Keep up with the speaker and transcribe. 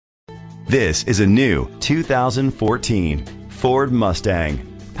This is a new 2014 Ford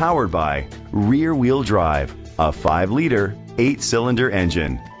Mustang, powered by rear-wheel drive, a 5-liter, 8-cylinder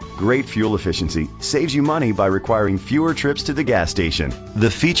engine. Great fuel efficiency saves you money by requiring fewer trips to the gas station.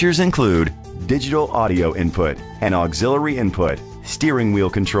 The features include digital audio input, an auxiliary input, steering wheel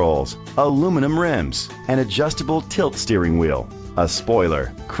controls, aluminum rims, an adjustable tilt steering wheel, a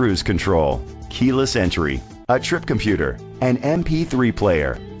spoiler, cruise control, keyless entry, a trip computer, an MP3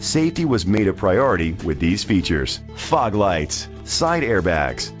 player. Safety was made a priority with these features: fog lights, side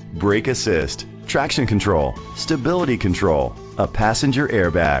airbags, brake assist, traction control, stability control, a passenger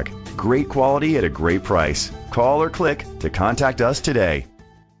airbag. Great quality at a great price. Call or click to contact us today.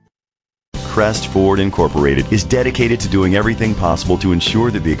 Crest Ford Incorporated is dedicated to doing everything possible to ensure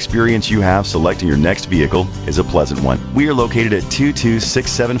that the experience you have selecting your next vehicle is a pleasant one. We are located at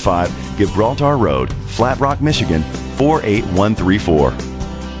 22675 Gibraltar Road, Flat Rock, Michigan 48134.